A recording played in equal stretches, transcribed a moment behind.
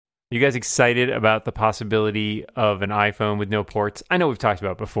You guys excited about the possibility of an iPhone with no ports? I know we've talked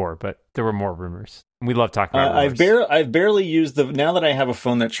about it before, but there were more rumors. We love talking about rumors. I've barely used now that I have a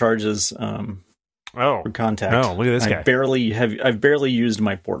phone that charges for contact. Oh, look at this guy. I've barely used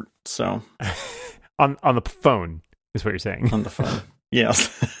my port. So on the phone is what you're saying. On the phone. Yes.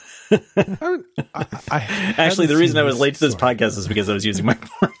 Actually, the reason I was late to this podcast is because I was using my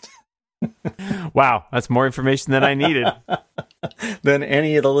port. Wow, that's more information than I needed. Than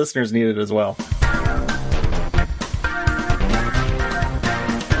any of the listeners needed as well.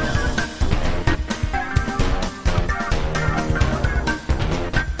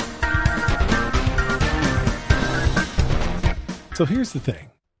 So here's the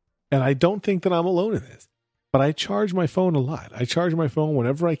thing, and I don't think that I'm alone in this, but I charge my phone a lot. I charge my phone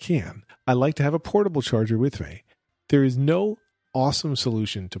whenever I can. I like to have a portable charger with me. There is no awesome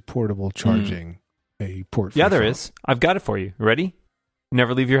solution to portable charging a port. Yeah, there is. I've got it for you. Ready?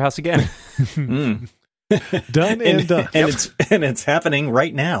 Never leave your house again. Done and done. And it's happening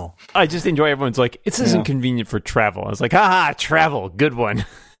right now. I just enjoy everyone's like, this isn't convenient for travel. I was like, travel. Good one.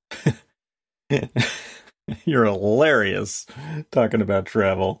 You're hilarious talking about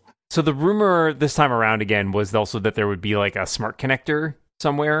travel. So the rumor this time around again was also that there would be like a smart connector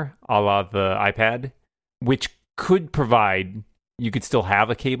somewhere, a la the iPad, which could provide, you could still have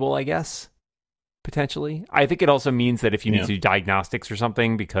a cable, I guess, potentially. I think it also means that if you need to do diagnostics or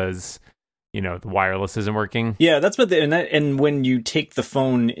something because, the wireless isn't working. Yeah, that's what and when you take the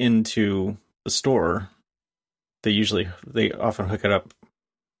phone into the store, they often hook it up.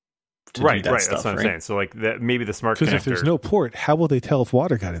 Right. That's what I'm saying. So, like, maybe the smart connector. Because if there's no port, how will they tell if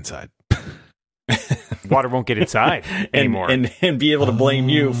water got inside? Water won't get inside anymore, and be able to blame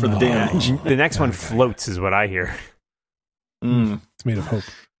you for the damage. The next one floats, is what I hear. It's made of hope.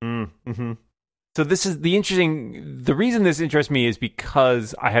 Mm-hmm. So this is the reason this interests me is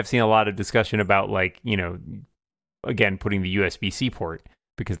because I have seen a lot of discussion about, like, again, putting the USB-C port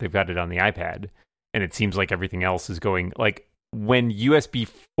because they've got it on the iPad, and it seems like everything else is going like. When USB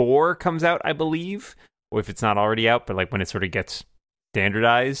 4 comes out, I believe, or if it's not already out, but like when it sort of gets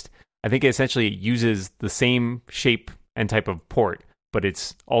standardized, I think essentially it uses the same shape and type of port, but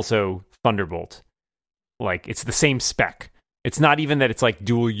it's also Thunderbolt. Like, it's the same spec. It's not even that it's like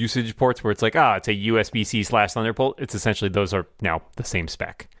dual usage ports where it's like, it's a USB-C / Thunderbolt. It's essentially those are now the same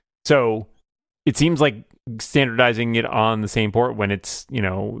spec. So it seems like standardizing it on the same port when it's,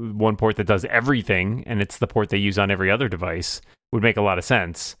 one port that does everything and it's the port they use on every other device would make a lot of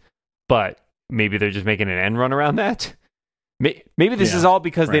sense. But maybe they're just making an end run around that. Maybe this is all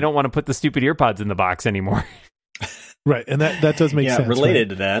because they don't want to put the stupid earpods in the box anymore. Right. And that does make sense. Related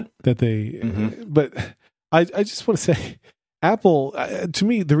to that. That they, but I just want to say, Apple, to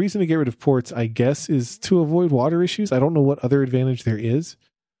me, the reason to get rid of ports, I guess, is to avoid water issues. I don't know what other advantage there is.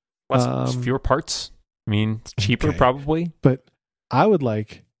 Fewer parts. I mean, it's cheaper probably. But I would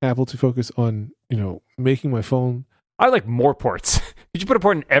like Apple to focus on, making my phone. I like more ports. Did you put a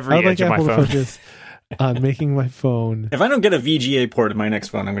port in every edge of my phone? I would like Apple to focus on making my phone. If I don't get a VGA port in my next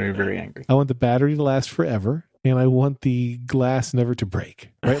phone, I'm going to be very angry. I want the battery to last forever, and I want the glass never to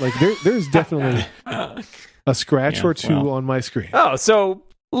break. Right? Like there's definitely a scratch or two on my screen. Oh, so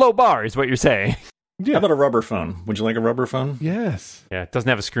low bar is what you're saying. Yeah. How about a rubber phone? Would you like a rubber phone? Yes. Yeah, it doesn't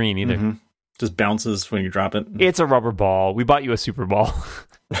have a screen either. Mm-hmm. Just bounces when you drop it. It's a rubber ball. We bought you a Super Ball.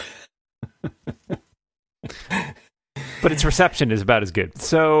 But its reception is about as good.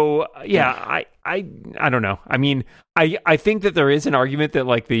 So, I don't know. I mean, I think that there is an argument that,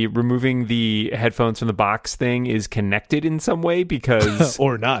 like, the removing the headphones from the box thing is connected in some way because...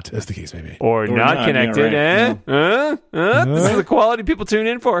 or not, as the case may be. Or not connected. Yeah, right. This is the quality people tune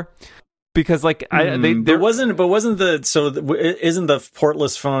in for. Because, like, isn't the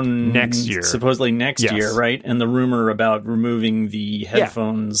portless phone next year supposedly next year, right? And the rumor about removing the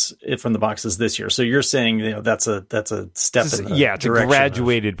headphones from the boxes this year. So you're saying that's a step in the it's a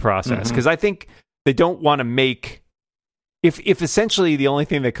graduated process because I think they don't want to make if essentially the only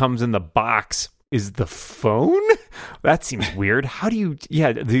thing that comes in the box is the phone. That seems weird. How do you?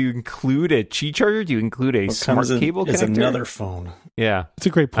 Yeah, do you include a Qi charger? Do you include a smart cable connector? It's another phone. Yeah, it's a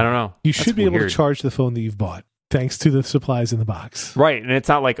great point. I don't know. You should be able to charge the phone that you've bought thanks to the supplies in the box. Right, and it's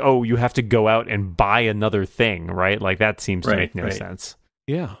not like you have to go out and buy another thing, right? Like that seems to make no sense.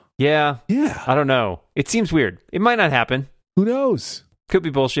 Yeah. I don't know. It seems weird. It might not happen. Who knows? Could be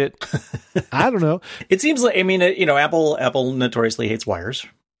bullshit. I don't know. It seems like Apple notoriously hates wires.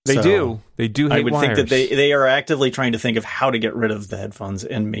 They do hate wires. I would think that they are actively trying to think of how to get rid of the headphones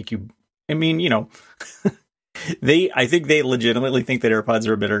and make you. I mean, I think they legitimately think that AirPods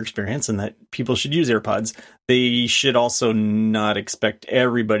are a better experience and that people should use AirPods. They should also not expect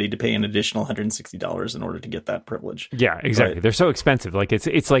everybody to pay an additional $160 in order to get that privilege. Yeah, exactly. They're so expensive. Like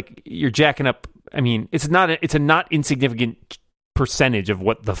it's like you're jacking up. I mean, it's a not insignificant percentage of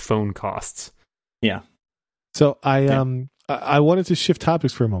what the phone costs. Yeah. So I wanted to shift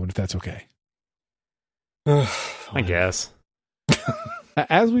topics for a moment, if that's okay. I guess.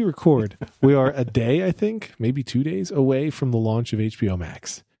 As we record, we are a day, I think, maybe 2 days away from the launch of HBO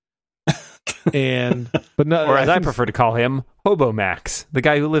Max. But no, or as I prefer to call him, Hobo Max, the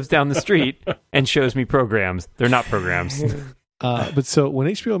guy who lives down the street and shows me programs. They're not programs. But so when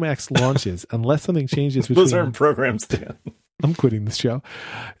HBO Max launches, unless something changes between... Those aren't programs, Dan. I'm quitting this show.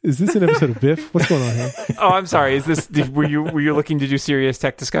 Is this an episode of Biff? What's going on here? Oh, I'm sorry. Is this? Were you looking to do serious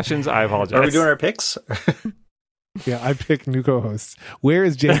tech discussions? I apologize. Are we doing our picks? Yeah, I pick new co-hosts. Where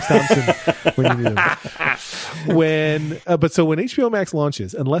is James Thompson when you need him? But so when HBO Max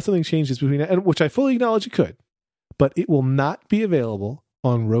launches, unless something changes between, and which I fully acknowledge it could, but it will not be available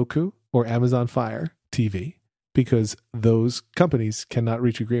on Roku or Amazon Fire TV because those companies cannot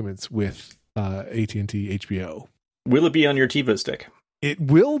reach agreements with AT&T HBO. Will it be on your TiVo stick? It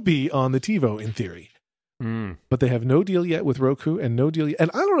will be on the TiVo in theory, but they have no deal yet with Roku and no deal yet. And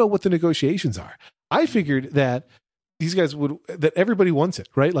I don't know what the negotiations are. I figured that these guys that everybody wants it,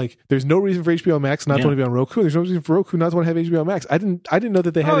 right? Like there's no reason for HBO Max not to want to be on Roku. There's no reason for Roku not to want to have HBO Max. I didn't know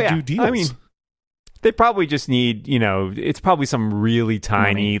that they had to do deals. I mean, they probably just need, it's probably some really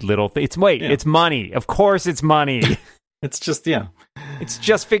tiny little thing. It's money. Of course it's money. It's just, It's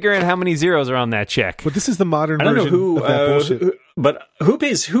just figuring out how many zeros are on that check. But this is the modern version of that bullshit. But who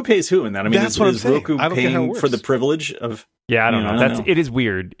pays who in that? I mean, that's what I'm saying. Roku paying for the privilege of... Yeah, I don't know. It is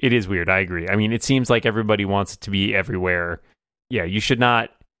weird. It is weird. I agree. I mean, it seems like everybody wants it to be everywhere. Yeah, you should not...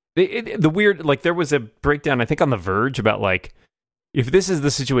 The weird... Like, there was a breakdown, I think, on The Verge about, like, if this is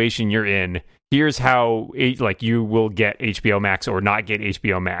the situation you're in, here's how you will get HBO Max or not get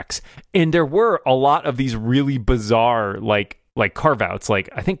HBO Max. And there were a lot of these really bizarre like carve-outs. Like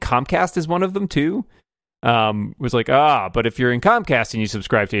I think Comcast is one of them too. Was like, but if you're in Comcast and you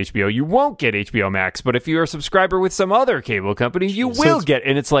subscribe to HBO, you won't get HBO Max. But if you're a subscriber with some other cable company, you will get.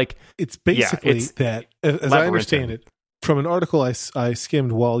 And it's like it's basically that, as I understand it, from an article I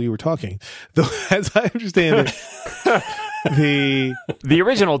skimmed while you were talking, though, as I understand it. The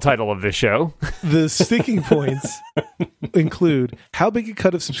original title of this show. The sticking points include how big a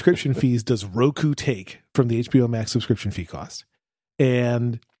cut of subscription fees does Roku take from the HBO Max subscription fee cost?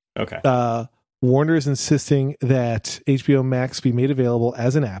 And Warner is insisting that HBO Max be made available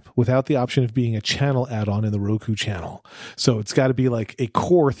as an app without the option of being a channel add-on in the Roku channel. So it's got to be like a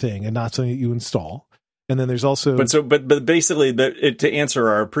core thing and not something that you install. And then there's also... But basically, to answer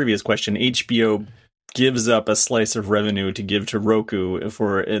our previous question, HBO gives up a slice of revenue to give to Roku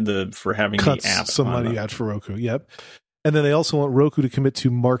for having cuts the app. Some money out for Roku. Yep. And then they also want Roku to commit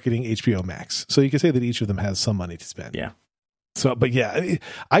to marketing HBO Max. So you can say that each of them has some money to spend. Yeah. So, but yeah,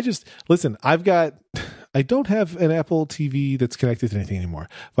 I don't have an Apple TV that's connected to anything anymore,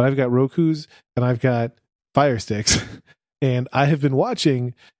 but I've got Rokus and I've got Fire Sticks, and I have been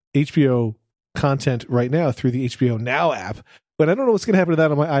watching HBO content right now through the HBO Now app. But I don't know what's going to happen to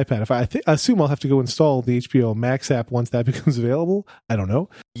that on my iPad. If I assume I'll have to go install the HBO Max app once that becomes available. I don't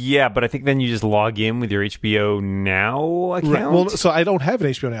know. Yeah, but I think then you just log in with your HBO Now account. Right. Well, so I don't have an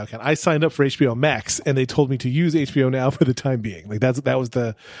HBO Now account. I signed up for HBO Max, and they told me to use HBO Now for the time being. Like that was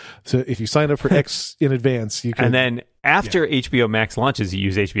the. So if you sign up for X in advance, you can. And then after HBO Max launches, you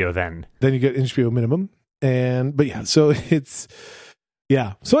use HBO. Then you get HBO Minimum, so it's.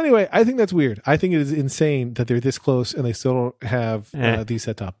 Yeah. So anyway, I think that's weird. I think it is insane that they're this close and they still don't have these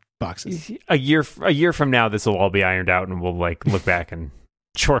set-top boxes. A year from now, this will all be ironed out, and we'll look back and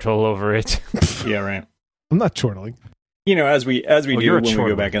chortle over it. Yeah, right. I'm not chortling. As we do when we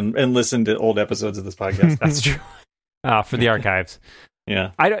go back and listen to old episodes of this podcast. That's true. For the archives.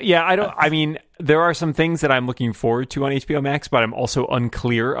 Yeah. I mean, there are some things that I'm looking forward to on HBO Max, but I'm also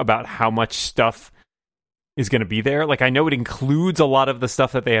unclear about how much stuff is going to be there. Like, I know it includes a lot of the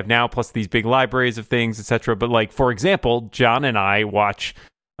stuff that they have now, plus these big libraries of things, etc. But like, for example, John and I watch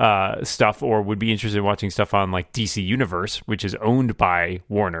stuff, or would be interested in watching stuff on like DC Universe, which is owned by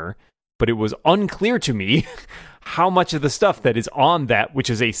Warner. But it was unclear to me how much of the stuff that is on that, which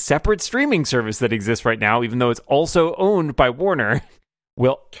is a separate streaming service that exists right now, even though it's also owned by Warner,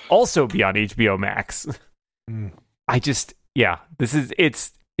 will also be on HBO Max. It's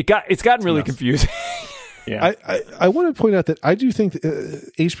gotten really confusing. Yeah. I want to point out that I do think that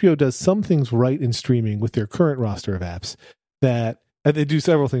HBO does some things right in streaming with their current roster of apps that And they do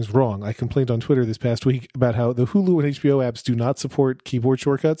several things wrong. I complained on Twitter this past week about how the Hulu and HBO apps do not support keyboard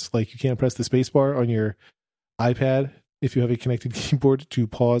shortcuts. Like you can't press the space bar on your iPad if you have a connected keyboard to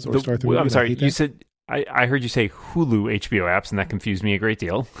pause or start the movie. I'm sorry, you said... I heard you say Hulu HBO apps, and that confused me a great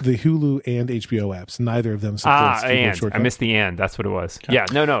deal. The Hulu and HBO apps, neither of them supports keyboard shortcuts. I missed the and. That's what it was. Okay. Yeah,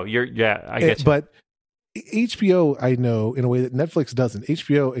 no, I get you. But HBO, I know, in a way that Netflix doesn't.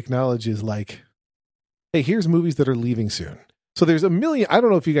 HBO acknowledges, like, hey, here's movies that are leaving soon. So there's a million, I don't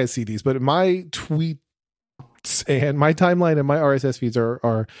know if you guys see these, but my tweets and my timeline and my RSS feeds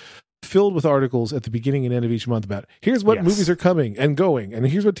are filled with articles at the beginning and end of each month about here's what movies are coming and going, and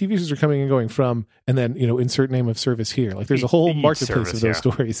here's what TV shows are coming and going from, and then, insert name of service here. Like there's a whole marketplace of those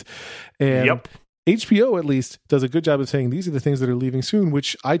stories. And HBO at least does a good job of saying these are the things that are leaving soon,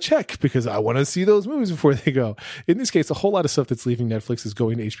 which I check because I want to see those movies before they go. In this case, a whole lot of stuff that's leaving Netflix is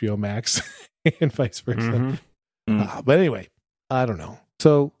going to HBO Max and vice versa. Mm-hmm. But anyway, I don't know.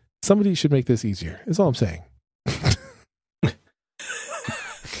 So somebody should make this easier, is all I'm saying.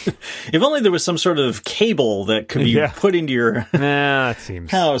 If only there was some sort of cable that could be put into your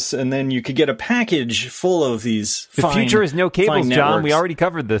house, and then you could get a package full of these. The future is no cables, John. We already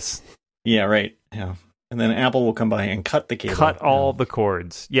covered this. Yeah, right. Yeah, and then Apple will come by and cut the cable. Cut all the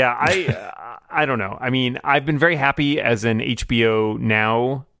cords. Yeah, I don't know. I mean, I've been very happy as an HBO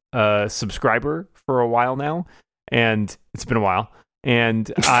Now subscriber for a while now, and it's been a while. And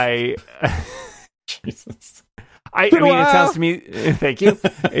Jesus. I mean, it sounds to me, thank you.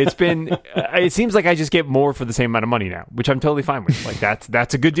 It seems like I just get more for the same amount of money now, which I'm totally fine with. Like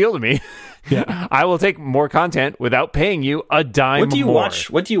that's a good deal to me. Yeah. I will take more content without paying you a dime more.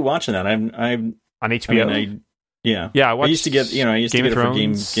 What do you watch in that? I'm on HBO. I mean, yeah. I used to get Game of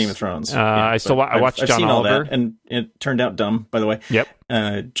Thrones. Game of Thrones. I watched John seen Oliver, all that, and it turned out dumb. By the way. Yep.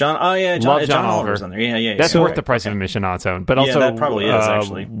 John Oliver's on there. Yeah. That's worth the price of admission on its own. But also, that probably is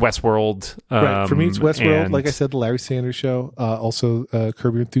actually Westworld. Right. For me, it's Westworld. Like I said, the Larry Sanders Show. Also,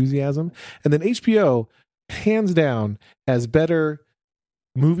 Curb Your Enthusiasm, and then HBO, hands down, has better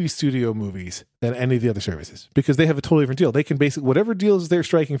movie studio movies than any of the other services because they have a totally different deal. They can basically whatever deals they're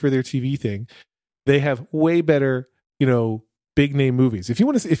striking for their TV thing. They have way better, big name movies. If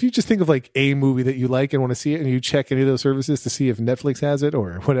you just think of like a movie that you like and want to see it and you check any of those services to see if Netflix has it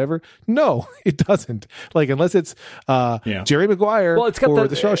or whatever, no, it doesn't. Like unless it's Jerry Maguire or The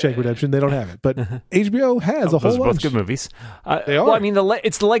Shawshank Redemption, they don't have it. But HBO has a whole bunch. Those are both good movies. They are. Well, I mean,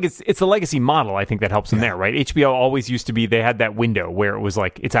 it's the legacy model. I think that helps them there, right? HBO always used to be, they had that window where it was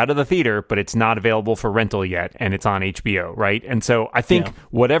like, it's out of the theater, but it's not available for rental yet, and it's on HBO, right? And so I think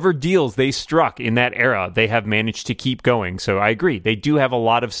whatever deals they struck in that era, they have managed to keep going. So I agree. They do have a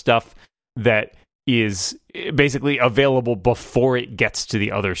lot of stuff that is basically available before it gets to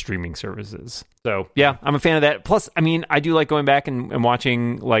the other streaming services. So, yeah, I'm a fan of that. Plus, I mean, I do like going back and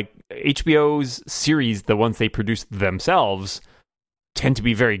watching like HBO's series, the ones they produce themselves tend to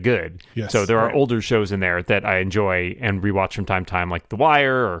be very good. Yes, so there are older shows in there that I enjoy and rewatch from time to time, like The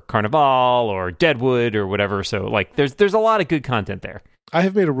Wire or Carnival or Deadwood or whatever. So like there's a lot of good content there. I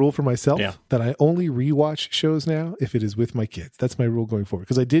have made a rule for myself that I only rewatch shows now if it is with my kids. That's my rule going forward.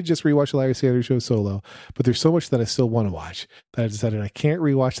 Because I did just rewatch the Larry Sanders Show solo, but there's so much that I still want to watch that I decided I can't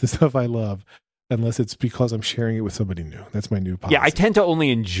rewatch the stuff I love unless it's because I'm sharing it with somebody new. That's my new policy. Yeah, I tend to only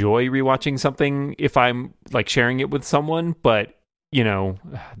enjoy rewatching something if I'm like sharing it with someone, but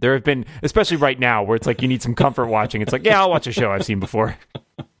there have been, especially right now, where it's like you need some comfort watching. It's like, I'll watch a show I've seen before.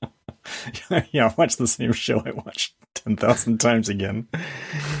 I'll watch the same show I watched 10,000 times again.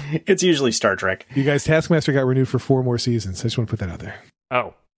 It's usually Star Trek. You guys, Taskmaster got renewed for 4 more seasons. I just want to put that out there.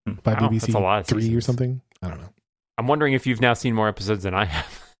 Oh. By BBC that's a lot of 3 seasons. Or something. I don't know. I'm wondering if you've now seen more episodes than I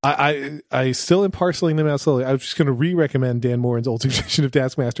have. I still am parceling them out slowly. I was just going to re-recommend Dan Morin's old suggestion of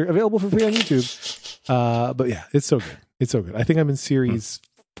Taskmaster, available for free on YouTube. But yeah, it's so good. It's so good. I think I'm in series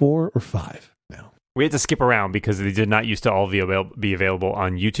 4 or 5 now. We had to skip around because they did not used to all be available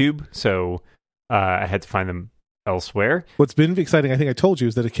on YouTube, so I had to find them elsewhere. What's been exciting, I think I told you,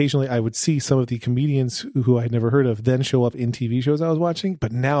 is that occasionally I would see some of the comedians who I had never heard of then show up in TV shows I was watching,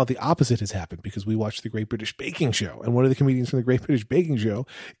 but now the opposite has happened because we watched The Great British Baking Show, and one of the comedians from The Great British Baking Show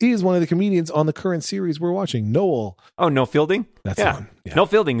is one of the comedians on the current series we're watching, Noel. Oh, Noel Fielding? That's the one. Yeah. Noel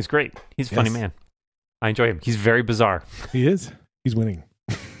Fielding is great. He's a funny man. I enjoy him. He's very bizarre. He is. He's winning.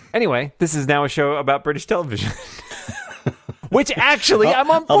 Anyway, this is now a show about British television. Which actually I'm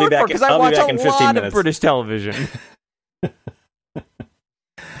on board for because I watch a lot of British television.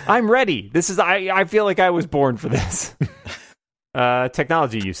 I'm ready. I feel like I was born for this.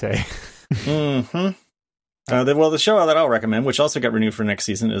 Technology, you say. Mm-hmm. The show that I'll recommend, which also got renewed for next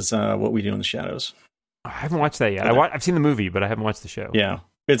season, is What We Do in the Shadows. I haven't watched that yet. I've seen the movie, but I haven't watched the show. Yeah,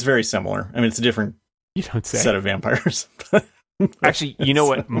 it's very similar. I mean, it's a different You don't say. set of vampires. Actually, you know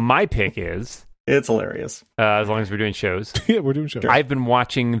what my pick is? It's hilarious. As long as we're doing shows. Yeah, we're doing shows. I've been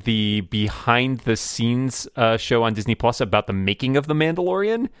watching the behind-the-scenes show on Disney Plus about the making of The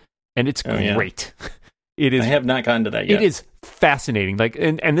Mandalorian, and it's great. It is. I have not gotten to that yet. It is fascinating. Like,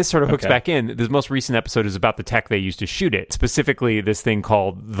 and this sort of hooks back in. This most recent episode is about the tech they used to shoot it. Specifically, this thing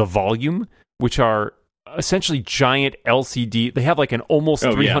called the Volume, which are essentially giant LCD. They have like an almost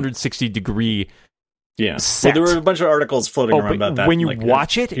 360-degree set. Well, there were a bunch of articles floating around about that. When you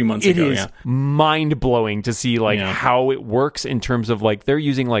watch it, it is mind-blowing to see like how it works in terms of like they're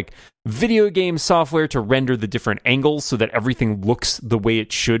using like video game software to render the different angles so that everything looks the way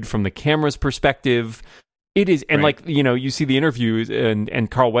it should from the camera's perspective. It is, and like, you know, you see the interviews and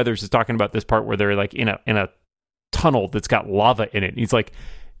Carl Weathers is talking about this part where they're like in a tunnel that's got lava in it. And he's like,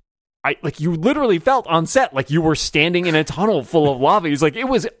 you literally felt on set like you were standing in a tunnel full of lava. He's like, it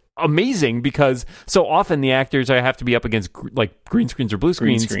was amazing because so often the actors have to be up against like green screens or blue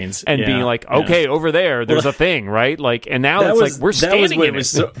screens and being like, okay, over there's a thing, right? Like, and now it's like we're standing in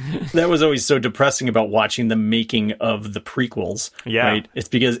it. That was always so depressing about watching the making of the prequels. Yeah, right? It's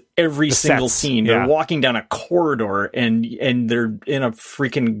because every single scene they're walking down a corridor and they're in a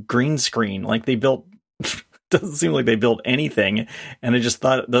freaking green screen. Like they built. Doesn't seem like they built anything, and I just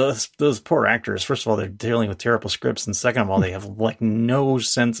thought those poor actors. First of all, they're dealing with terrible scripts, and second of all, they have like no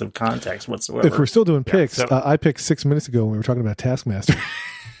sense of context whatsoever. If we're still doing picks, I picked 6 minutes ago when we were talking about Taskmaster.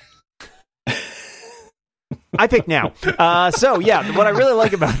 I pick now. So yeah, what I really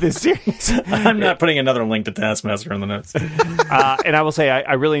like about this series, I'm not putting another link to Taskmaster in the notes. And I will say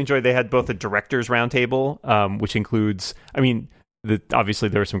I really enjoyed. They had both a directors roundtable, which includes, I mean. Obviously,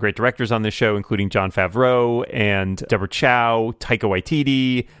 there were some great directors on this show, including Jon Favreau and Deborah Chow, Taika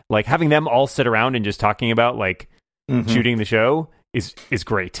Waititi. Like having them all sit around and just talking about like shooting the show is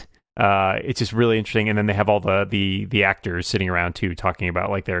great. It's just really interesting. And then they have all the actors sitting around too, talking about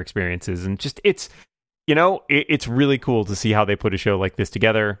like their experiences, and just it's really cool to see how they put a show like this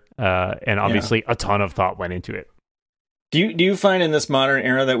together. And obviously, a ton of thought went into it. Do you find in this modern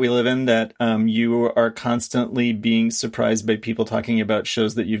era that we live in that you are constantly being surprised by people talking about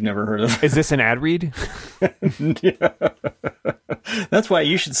shows that you've never heard of? Is this an ad read? That's why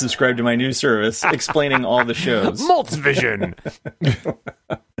you should subscribe to my new service explaining all the shows. Multivision.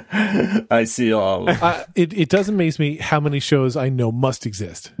 I see all. It does amaze me how many shows I know must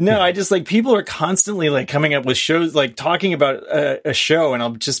exist. No, I just like people are constantly like coming up with shows, like talking about a show, and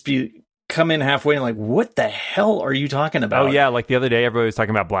I'll just come in halfway and like, what the hell are you talking about? Oh yeah, like the other day everybody was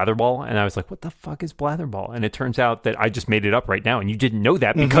talking about Blatherball, and I was like, what the fuck is Blatherball? And it turns out that I just made it up right now, and you didn't know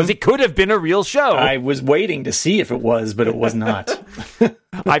that because it could have been a real show. I was waiting to see if it was, but it was not.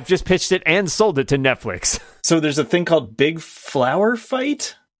 I've just pitched it and sold it to Netflix. So there's a thing called Big Flower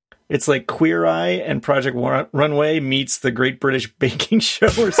Fight. It's like Queer Eye and Project Runway meets the Great British Baking Show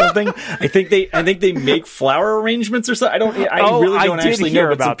or something. I think they make flower arrangements or something. I really don't actually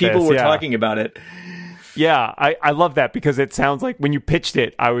know, but some people were talking about it. Yeah, I love that because it sounds like when you pitched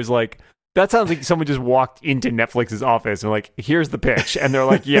it, I was like, that sounds like someone just walked into Netflix's office and like, here's the pitch. And they're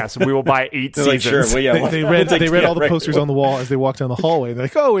like, yes, we will buy 8 seasons. Like, sure, well, yeah, they read all the posters on the wall as they walked down the hallway. They're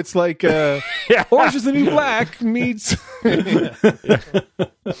like, oh, it's like Orange is the New Black meets...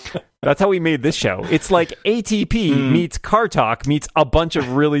 That's how we made this show. It's like ATP meets Car Talk meets a bunch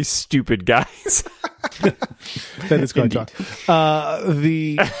of really stupid guys. That is Car Talk.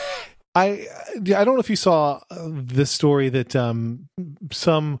 I don't know if you saw the story that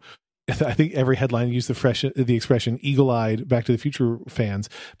I think every headline used the expression eagle-eyed Back to the Future fans,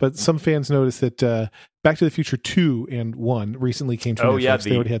 but some fans noticed that Back to the Future 2 and 1 recently came to Netflix. Yeah,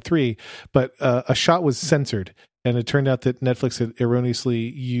 they already had 3, but a shot was censored, and it turned out that Netflix had erroneously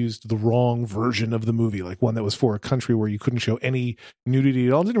used the wrong version of the movie, like one that was for a country where you couldn't show any nudity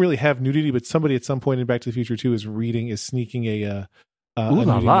at all. It didn't really have nudity, but somebody at some point in Back to the Future 2 is sneaking a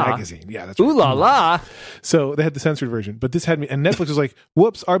magazine. Yeah, that's right. Ooh la la. So they had the censored version, but this had me, and Netflix was like,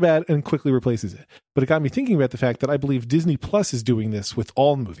 whoops, our bad, and quickly replaces it. But it got me thinking about the fact that I believe Disney Plus is doing this with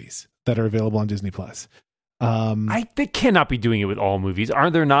all movies that are available on Disney Plus. They cannot be doing it with all movies. Are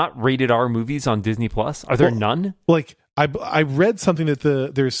there not rated R movies on Disney Plus? Are there none? Like I read something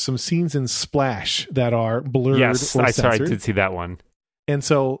that there's some scenes in Splash that are blurred. Yes, or I censored. did see that one. And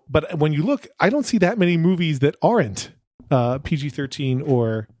so, but when you look, I don't see that many movies that aren't PG-13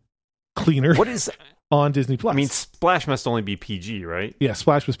 or cleaner. What is on Disney Plus? I mean, Splash must only be PG, right? Yeah,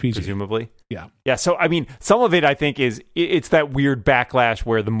 Splash was PG, presumably. Yeah. So I mean, some of it I think it's that weird backlash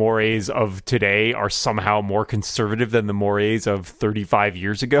where the mores of today are somehow more conservative than the mores of 35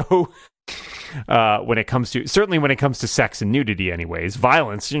 years ago. when it comes to sex and nudity. Anyways,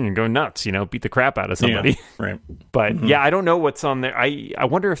 violence, you can go nuts. Beat the crap out of somebody. Yeah, right. But I don't know what's on there. I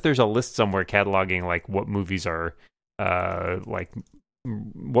wonder if there's a list somewhere cataloging like what movies are like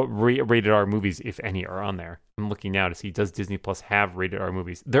what rated R movies, if any, are on there. I'm looking now to see, does Disney Plus have rated R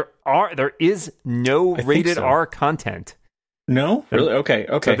movies? There is no rated R content. No? Really? Okay.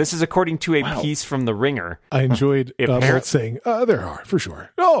 So this is according to a piece from The Ringer. I enjoyed Matt saying, there are, for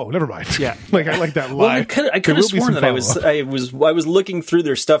sure. Oh, never mind. Yeah. I like that line. Well, I could have sworn that I was looking through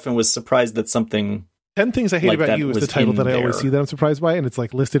their stuff and was surprised that something 10 Things I Hate About You is the title that I always see that I'm surprised by, and it's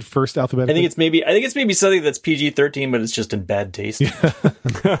like listed first alphabetically. I think it's maybe something that's PG-13, but it's just in bad taste.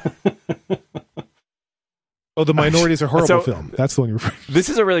 Yeah. Oh, The Minorities Are Horrible film. That's the one you're referring to. This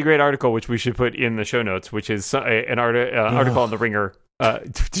is a really great article, which we should put in the show notes, which is an article on The Ringer.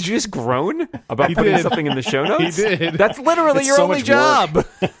 Did you just groan about putting something in the show notes? He did. That's literally your only job.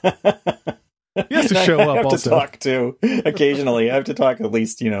 He has to show up. I have also to talk too. Occasionally, I have to talk at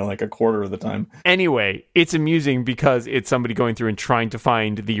least, like a quarter of the time. Anyway, it's amusing because it's somebody going through and trying to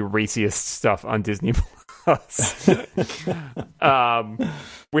find the raciest stuff on Disney Plus,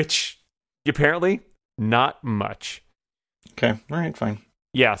 which apparently not much. Okay, all right, fine.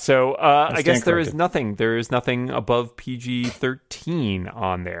 Yeah, so I guess there is nothing. There is nothing above PG-13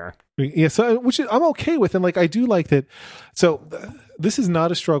 on there. Yeah, so which I'm okay with, and I do like that. So this is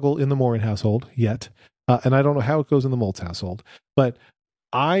not a struggle in the Morin household yet, and I don't know how it goes in the Moltz household, but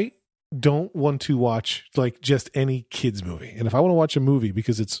I don't want to watch just any kids movie. And if I want to watch a movie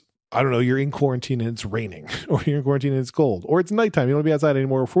because it's, I don't know, you're in quarantine and it's raining, or you're in quarantine and it's cold, or it's nighttime, you don't want to be outside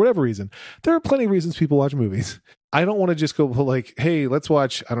anymore for whatever reason, there are plenty of reasons people watch movies. I don't want to just go hey, let's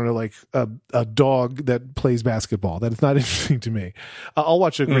watch, I don't know, a dog that plays basketball. That is not interesting to me. I'll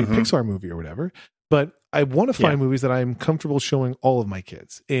watch a great Pixar movie or whatever, but I want to find movies that I'm comfortable showing all of my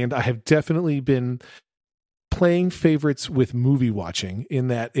kids. And I have definitely been playing favorites with movie watching, in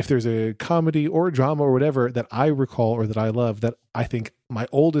that if there's a comedy or a drama or whatever that I recall or that I love, that I think my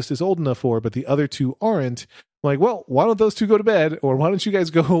oldest is old enough for, but the other two aren't, I'm like, well, why don't those two go to bed? Or why don't you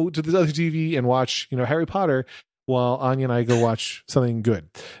guys go to this other TV and watch, Harry Potter, while Anya and I go watch something good.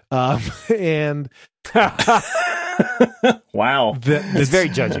 And wow, it's very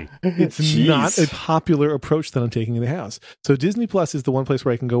judgy. It's not a popular approach that I'm taking in the house. So Disney Plus is the one place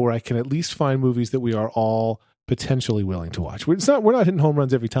where I can go where I can at least find movies that we are all potentially willing to watch. We're not hitting home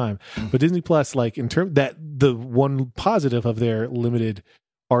runs every time, but Disney Plus, in terms that the one positive of their limited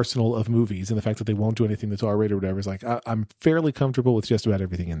arsenal of movies and the fact that they won't do anything that's R-rated or whatever is I'm fairly comfortable with just about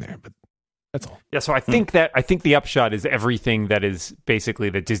everything in there, but that's all. Yeah, so I think the upshot is everything that is basically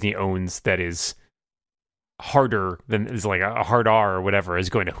that Disney owns that is harder than is a hard R or whatever is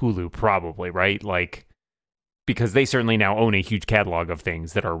going to Hulu probably, right? Because they certainly now own a huge catalog of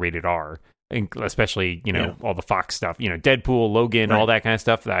things that are rated R, and especially all the Fox stuff, Deadpool, Logan, all that kind of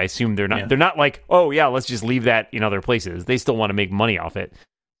stuff. That I assume they're not let's just leave that in other places. They still want to make money off it.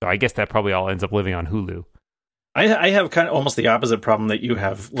 So I guess that probably all ends up living on Hulu. I have kind of almost the opposite problem that you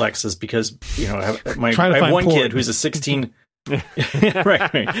have, Lex, is because I have one kid who's a 16.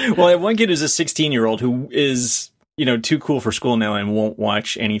 right. Well, I have one kid who's a 16-year-old who is too cool for school now and won't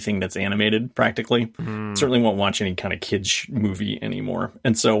watch anything that's animated. Practically, certainly won't watch any kind of kids movie anymore.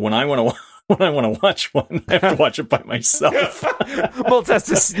 And so when I want to watch one, I have to watch it by myself. Moltz has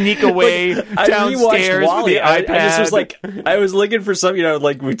to sneak away downstairs with the iPad. I was looking for some,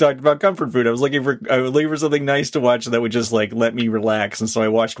 we talked about comfort food. I was looking for something nice to watch that would just let me relax. And so I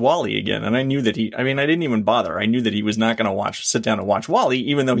watched WALL-E again. And I knew that I didn't even bother. I knew that he was not going to sit down and watch WALL-E,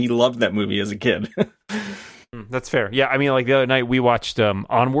 even though he loved that movie as a kid. That's fair. Yeah. The other night we watched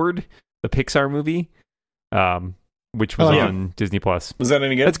Onward, the Pixar movie. Which was on Disney Plus. Was that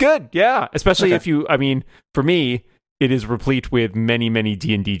any good? It's good, yeah. Especially if you, for me, it is replete with many, many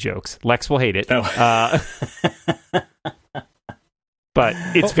D&D jokes. Lex will hate it. Oh. But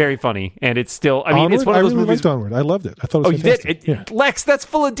it's very funny, and it's still, Onward, it's one of those really movies. Liked Onward. I loved it. I thought it was fantastic. You did? Lex, that's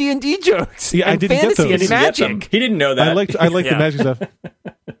full of D&D jokes. Yeah, and I didn't fantasy get those. and magic. He didn't know that. I liked the magic stuff.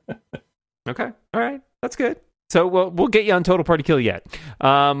 Okay, all right. That's good. So we'll get you on Total Party Kill yet.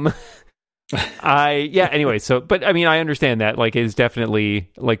 Anyway, but I understand that it is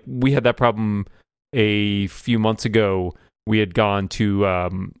definitely we had that problem a few months ago. We had gone to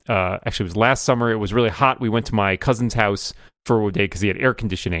actually it was last summer. It was really hot. We went to my cousin's house for a day because he had air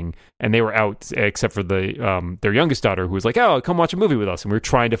conditioning, and they were out except for their youngest daughter, who was like, "Oh, come watch a movie with us." And we were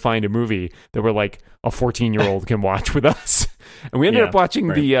trying to find a movie that were a 14-year-old can watch with us. And we ended up watching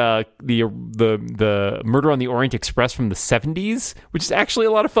the Murder on the Orient Express from the 70s, which is actually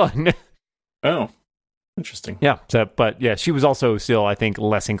a lot of fun. Oh, interesting. Yeah. So, but yeah, she was also still, I think,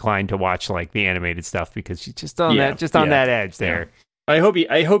 less inclined to watch like the animated stuff because she's just on that edge there. I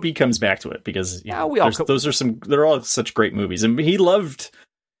hope he comes back to it because those are they're all such great movies, and he loved.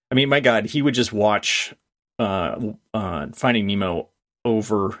 I mean, my God, he would just watch Finding Nemo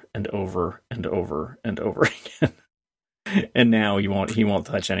over and over and over and over again. And now he won't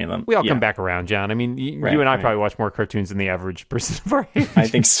touch any of them. We all come back around, John. I mean, you and I probably watch more cartoons than the average person of our age. I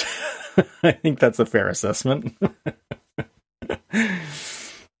think so. I think that's a fair assessment.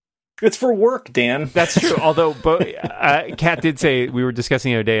 It's for work, Dan. That's true. Although, Kat did say, we were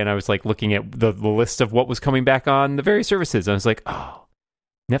discussing the other day, and I was like looking at the list of what was coming back on the various services. And I was like, oh,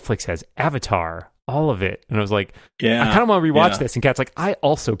 Netflix has Avatar, all of it. And I was like, I kind of want to rewatch this. And Kat's like, I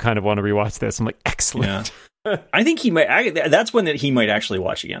also kind of want to to rewatch this. I'm like, excellent. Yeah. I think he might. That's one that he might actually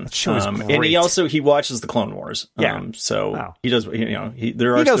watch again. That show is great. And he watches the Clone Wars. Yeah. So he does. He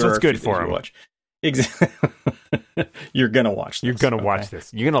knows what's good for him. Watch. Exactly. You're gonna watch this. You're gonna watch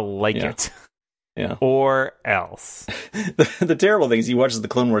this. You're gonna like it. Yeah. Or else. The terrible thing is he watches the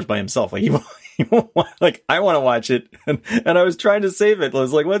Clone Wars by himself. Like he won't like, I want to watch it, and I was trying to save it. I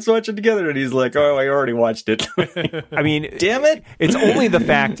was like, let's watch it together, and he's like, oh, I already watched it. I mean, damn it! It's only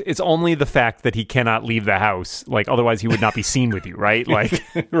the fact that he cannot leave the house. Like, otherwise he would not be seen with you, right? Like,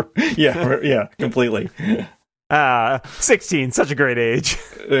 yeah, completely. 16, such a great age.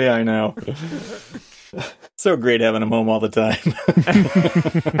 Yeah, I know. So great having him home all the time.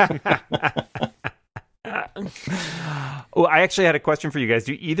 Oh, I actually had a question for you guys.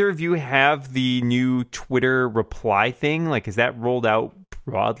 Do either of you have the new Twitter reply thing? Like, is that rolled out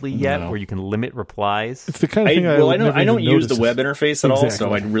broadly yet, where you can limit replies? It's the kind of thing I don't use the web interface at all,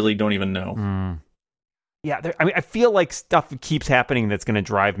 so I really don't even know. Yeah, I feel like stuff keeps happening that's going to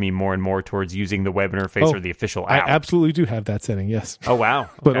drive me more and more towards using the web interface or the official app. I absolutely do have that setting, yes. Oh, wow.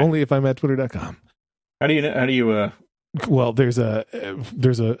 Okay. But only if I'm at twitter.com. How do you Well, there's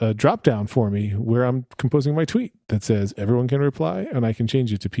a drop down for me where I'm composing my tweet that says everyone can reply, and I can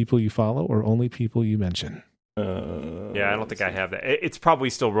change it to people you follow or only people you mention. Yeah, I don't think I have that. It's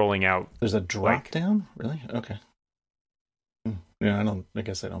probably still rolling out. There's a drop down? Really? Okay. Yeah, I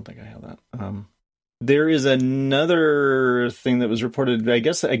guess I don't think I have that. There is another thing that was reported. I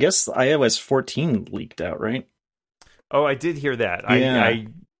guess iOS 14 leaked out, right? Oh, I did hear that. Yeah.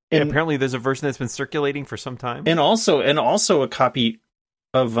 And apparently there's a version that's been circulating for some time. And also a copy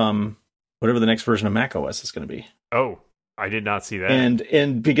of whatever the next version of macOS is going to be. Oh, I did not see that.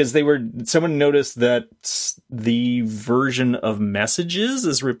 And because someone noticed that the version of Messages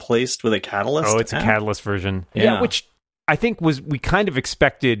is replaced with a Catalyst. Oh, it's a Catalyst version. Yeah, which I think we kind of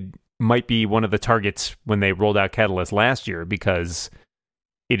expected might be one of the targets when they rolled out Catalyst last year, because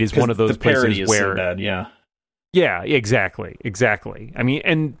it is one of those places where so bad, Yeah, exactly. I mean,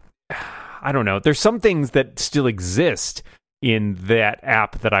 and I don't know. There's some things that still exist in that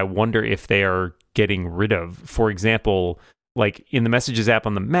app that I wonder if they are getting rid of. For example, like in the Messages app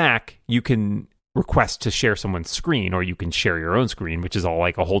on the Mac, you can request to share someone's screen, or you can share your own screen, which is all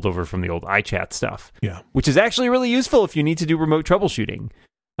like a holdover from the old iChat stuff. Yeah. Which is actually really useful if you need to do remote troubleshooting.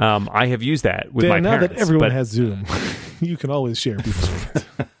 I have used that with my parents. Now that everyone has Zoom, you can always share people's screens.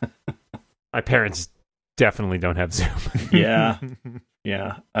 My parents definitely don't have Zoom. Yeah.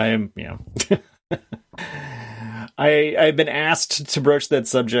 I am. Yeah. I've been asked to broach that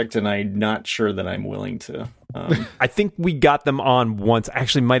subject, and I'm not sure that I'm willing to. I think we got them on once. I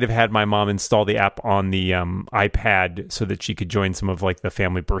actually might have had my mom install the app on the iPad so that she could join some of like the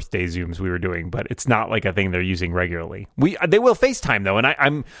family birthday Zooms we were doing, but it's not like a thing they're using regularly. They will FaceTime though, and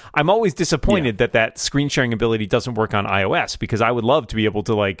I'm always disappointed that screen sharing ability doesn't work on iOS, because I would love to be able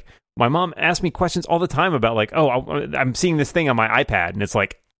to, like, my mom asks me questions all the time about like, oh, I'm seeing this thing on my iPad, and it's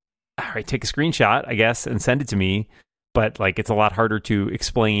like, all right, take a screenshot, I guess, and send it to me. But like, it's a lot harder to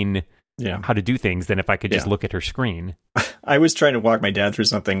explain how to do things than if I could just look at her screen. I was trying to walk my dad through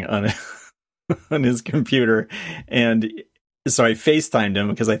something on his computer, and so I FaceTimed him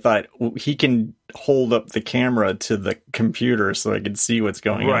because I thought he can hold up the camera to the computer so I could see what's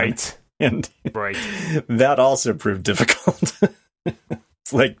going on. And that also proved difficult.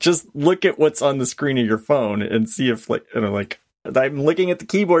 It's like, just look at what's on the screen of your phone and see if, like, I'm looking at the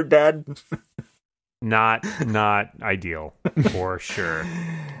keyboard, Dad. Not ideal for sure.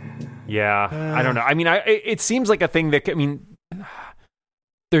 Yeah, I don't know. I mean, it seems like a thing that, I mean,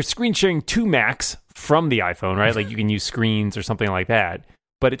 there's screen sharing to Macs from the iPhone, right? Like, you can use screens or something like that.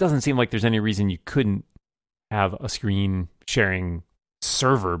 But it doesn't seem like there's any reason you couldn't have a screen sharing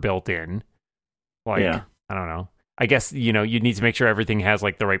server built in. Like, I don't know. I guess, you need to make sure everything has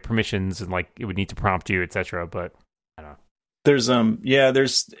like the right permissions, and like it would need to prompt you, etc. But I don't know. There's so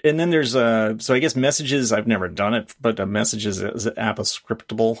I guess Messages, I've never done it, but Messages is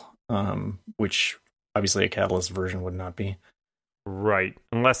AppleScriptable, which obviously a Catalyst version would not be. Right.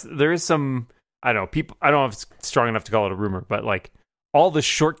 Unless there is some, I don't know if it's strong enough to call it a rumor, but like all the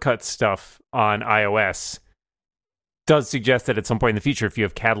shortcut stuff on iOS does suggest that at some point in the future, if you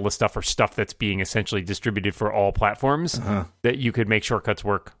have Catalyst stuff or stuff that's being essentially distributed for all platforms, that you could make shortcuts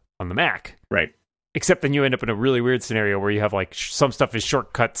work on the Mac. Right. Except then you end up in a really weird scenario where you have like some stuff is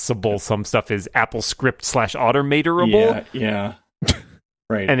shortcutsable, some stuff is AppleScript/automatorable. Yeah.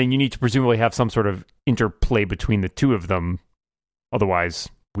 Right. And then you need to presumably have some sort of interplay between the two of them. Otherwise,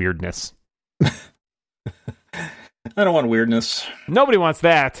 weirdness. I don't want weirdness. Nobody wants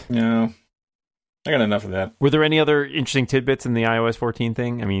that. No. I got enough of that. Were there any other interesting tidbits in the iOS 14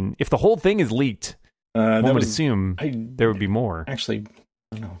 thing? I mean, if the whole thing is leaked, one would assume there would be more. Actually,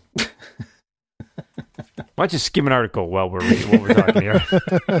 I don't know. Why don't you skim an article while we're talking here?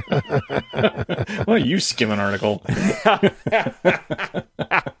 Why don't you skim an article?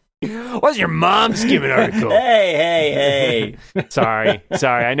 What's your mom skim an article? Hey. Sorry.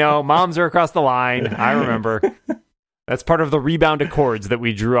 I know moms are across the line. I remember. That's part of the rebound accords that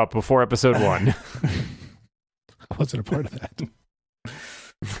we drew up before episode 1. I wasn't a part of that.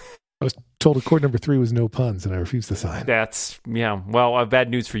 I was told accord number 3 was no puns, and I refused to sign. Well, I have bad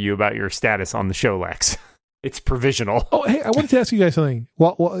news for you about your status on the show, Lex. It's provisional. Oh, hey, I wanted to ask you guys something.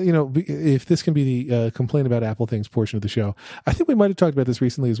 Well, if this can be the complain about Apple things portion of the show, I think we might have talked about this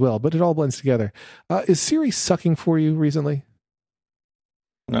recently as well, but it all blends together. Is Siri sucking for you recently?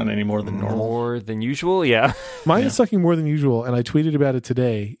 Not any more than normal. More than usual, yeah. Mine is sucking more than usual, and I tweeted about it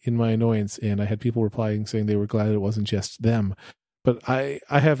today in my annoyance, and I had people replying saying they were glad it wasn't just them. But I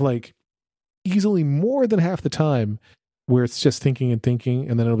have like easily more than half the time where it's just thinking, and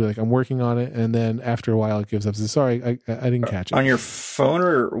then it'll be like, I'm working on it, and then after a while it gives up. Says, sorry, I didn't catch it. On your phone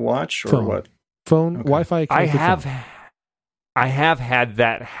or watch or phone. What? Phone, okay. Wi-Fi. I have had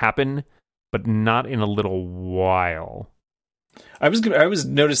that happen, but not in a little while. I was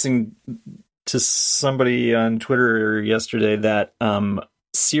noticing to somebody on Twitter yesterday that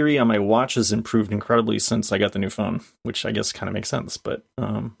Siri on my watch has improved incredibly since I got the new phone, which I guess kind of makes sense. But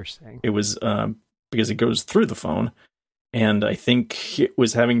it was because it goes through the phone, and I think it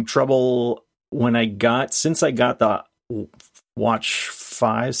was having trouble since I got the Watch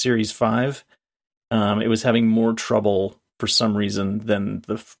 5, Series 5. It was having more trouble for some reason than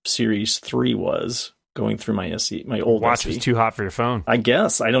the Series 3 was. Going through my old watch SE. was too hot for your phone. I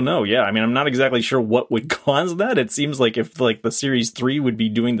guess. I don't know. Yeah. I mean, I'm not exactly sure what would cause that. It seems like if like the Series 3 would be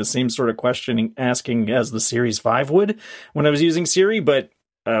doing the same sort of questioning, asking as the Series 5 would when I was using Siri, but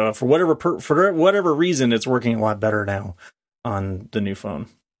for whatever reason, it's working a lot better now on the new phone.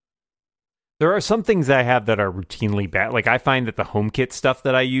 There are some things I have that are routinely bad. Like I find that the HomeKit stuff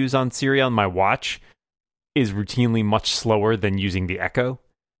that I use on Siri on my watch is routinely much slower than using the Echo.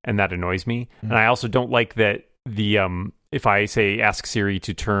 And that annoys me. And I also don't like that the if I say ask Siri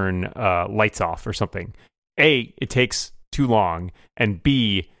to turn lights off or something, A, it takes too long, and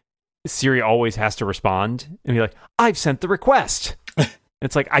B, Siri always has to respond and be like, I've sent the request.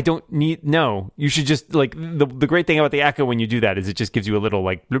 It's like, I don't need, no, you should just like the great thing about the Echo when you do that is it just gives you a little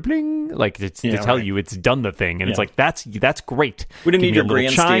like bling, like to tell you it's done the thing. And it's like, that's great. We didn't need your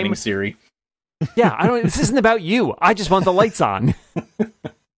grandstanding Siri. Yeah, this isn't about you. I just want the lights on.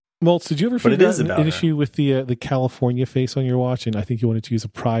 Maltz, did you ever figure out an issue with the California face on your watch? And I think you wanted to use a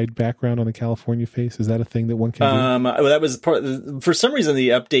Pride background on the California face. Is that a thing that one can do? That was for some reason the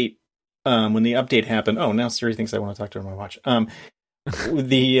update. When the update happened, now Siri thinks I want to talk to her on my watch. Are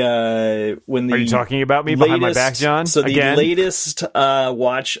you talking about me behind my back, John? So the latest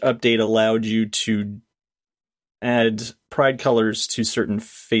watch update allowed you to add Pride colors to certain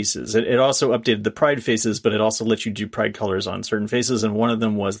faces. It also updated the Pride faces, but it also lets you do Pride colors on certain faces, and one of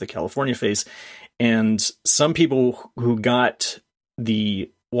them was the California face. And some people who got the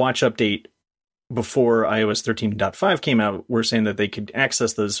watch update before iOS 13.5 came out were saying that they could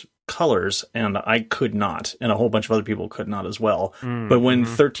access those colors, and I could not, and a whole bunch of other people could not as well. But when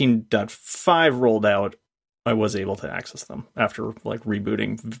 13.5 rolled out, I was able to access them after like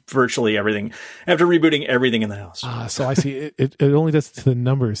rebooting virtually everything. After rebooting everything in the house. So I see. It only does it to the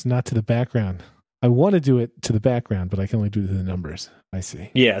numbers, not to the background. I want to do it to the background, but I can only do it to the numbers. I see.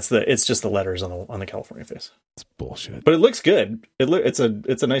 Yeah, it's just the letters on the California face. It's bullshit. But it looks good. It's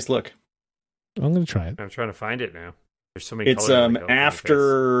a nice look. I'm going to try it. I'm trying to find it now. There's so many. It's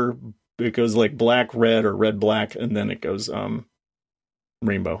after it goes like black, red, or red, black, and then it goes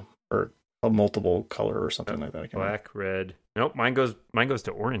rainbow or a multiple color or something like that. Black, red. Nope, mine goes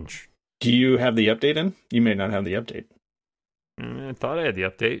to orange. Do you have the update in? You may not have the update. I thought I had the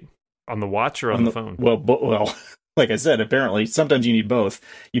update on the watch or on the phone. Well, like I said, apparently sometimes you need both.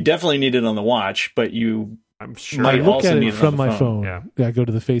 You definitely need it on the watch, but I'm sure I look at it from my phone. Yeah, I go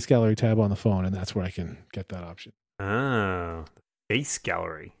to the Face Gallery tab on the phone, and that's where I can get that option. Oh, Face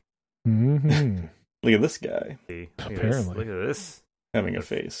Gallery. Mm-hmm. Look at this guy. Apparently, look at this having a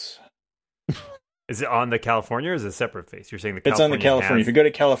face. Is it on the California or is it a separate face? You're saying it's on the California. If you go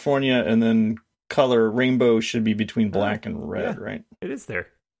to California and then color, rainbow should be between black and red, right? It is there.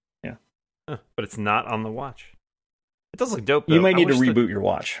 Yeah. But it's not on the watch. It does look dope, though. You might need to reboot your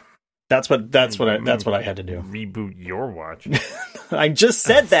watch. That's what I had to do. Reboot your watch. I just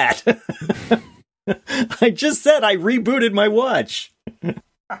said that. I just said I rebooted my watch.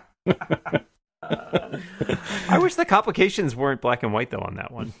 I wish the complications weren't black and white though on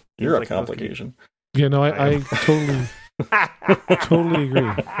that one. You're a complication. Yeah, no, I totally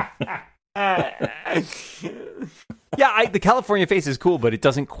agree. Yeah, the California face is cool, but it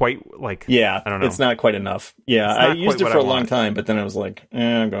doesn't quite like. Yeah, I don't know. It's not quite enough. Yeah, I used it for a long time, but then I was like,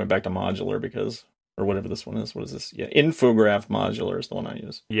 I'm going back to modular because, or whatever this one is. What is this? Yeah, Infograph modular is the one I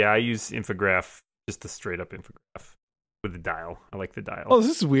use. Yeah, I use Infograph, just the straight up Infograph with the dial. I like the dial. Oh,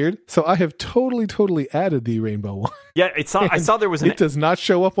 this is weird. So I have totally added the rainbow one. Yeah, I saw there was. It does not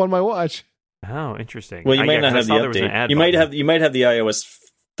show up on my watch. Oh, interesting. Well, you might not have the update. You might have the iOS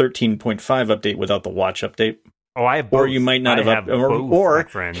 13.5 update without the watch update. Oh, I have both. Or you might not have both, or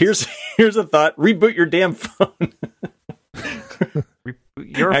here's a thought: reboot your damn phone.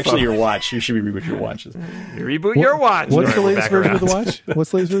 Actually, your watch. You should reboot your watches. Reboot your watch. What's the latest version of the watch?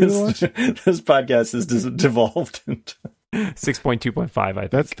 What's the latest version of the watch? This podcast is devolved into 6.2.5. I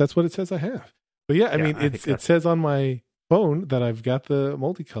think that's what it says I have. But yeah, I mean, it says on my phone that I've got the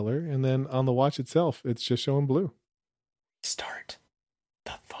multicolor, and then on the watch itself, it's just showing blue. Start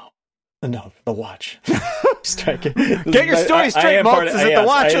the phone. No, the watch. Get your story straight, Maltz. Is it the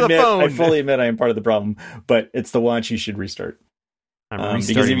watch or the phone? I fully admit I am part of the problem, but it's the watch you should restart. I'm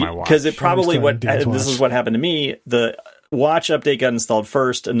restarting my watch. Because it probably this is what happened to me. The watch update got installed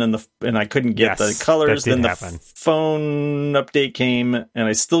first, and then I couldn't get the colors. Then the phone update came, and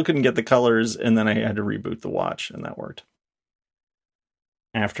I still couldn't get the colors, and then I had to reboot the watch, and that worked.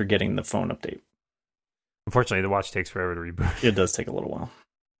 After getting the phone update. Unfortunately, the watch takes forever to reboot. It does take a little while.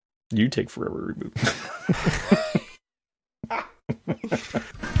 You take forever to reboot.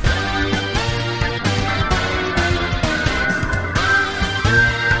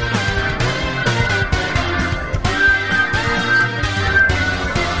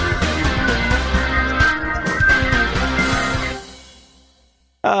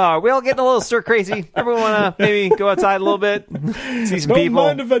 We all getting a little stir crazy. Everyone want to maybe go outside a little bit, see some people. Don't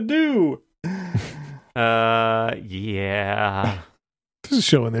mind if I do. Yeah. There's a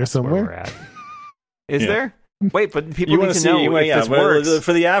show in there somewhere. Is there? Wait, but people need to know if this works.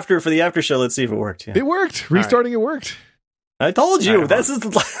 For the after show, let's see if it worked. Yeah. It worked. Restarting it worked. I told you. This is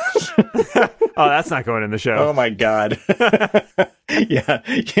Oh, that's not going in the show. Oh my god. Yeah,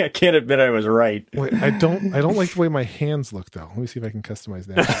 I can't admit I was right. Wait, I don't like the way my hands look though. Let me see if I can customize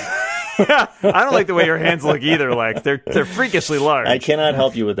that. I don't like the way your hands look either, Lex. They're freakishly large. I cannot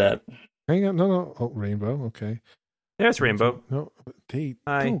help you with that. Hang on, no. Oh, rainbow, okay. There's rainbow. No, date.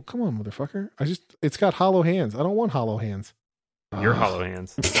 Oh, come on, motherfucker. It's got hollow hands. I don't want hollow hands. Your hollow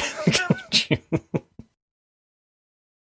hands.